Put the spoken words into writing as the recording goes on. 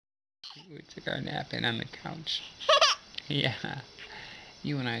We took our nap in on the couch. Yeah.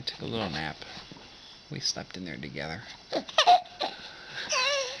 You and I took a little nap. We slept in there together.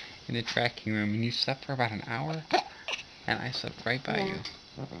 In the tracking room, and you slept for about an hour, and I slept right by you.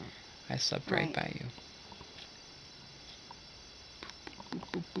 I slept right by you. Boop,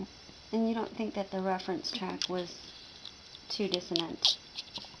 boop, boop. And you don't think that the reference track was too dissonant?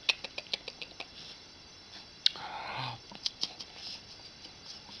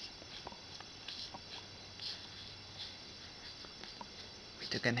 We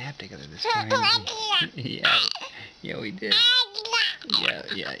took a nap together this morning. Yeah, we did.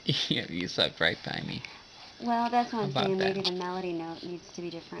 Yeah, you slept right by me. Well, that's what I'm saying. That? Maybe the melody note needs to be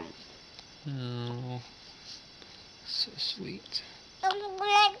different. Oh, so sweet.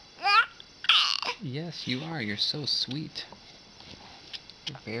 Yes, you are. You're so sweet.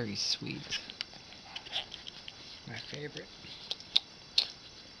 You're very sweet. My favorite.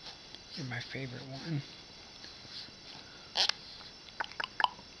 You're my favorite one.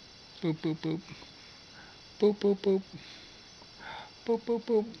 Boop, boop, boop. Boop, boop, boop. Boop, boop,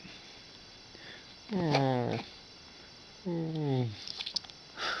 boop. Oh. Oh.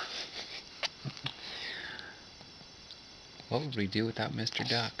 What would we do without Mr.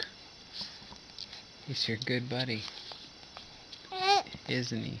 Duck? He's your good buddy.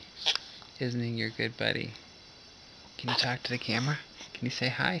 Isn't he? Isn't he your good buddy? Can you talk to the camera? Can you say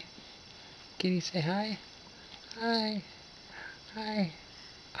hi? Can you say hi? Hi. Hi.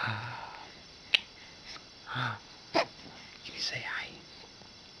 Can you say hi?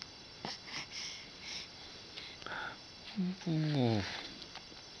 Ooh.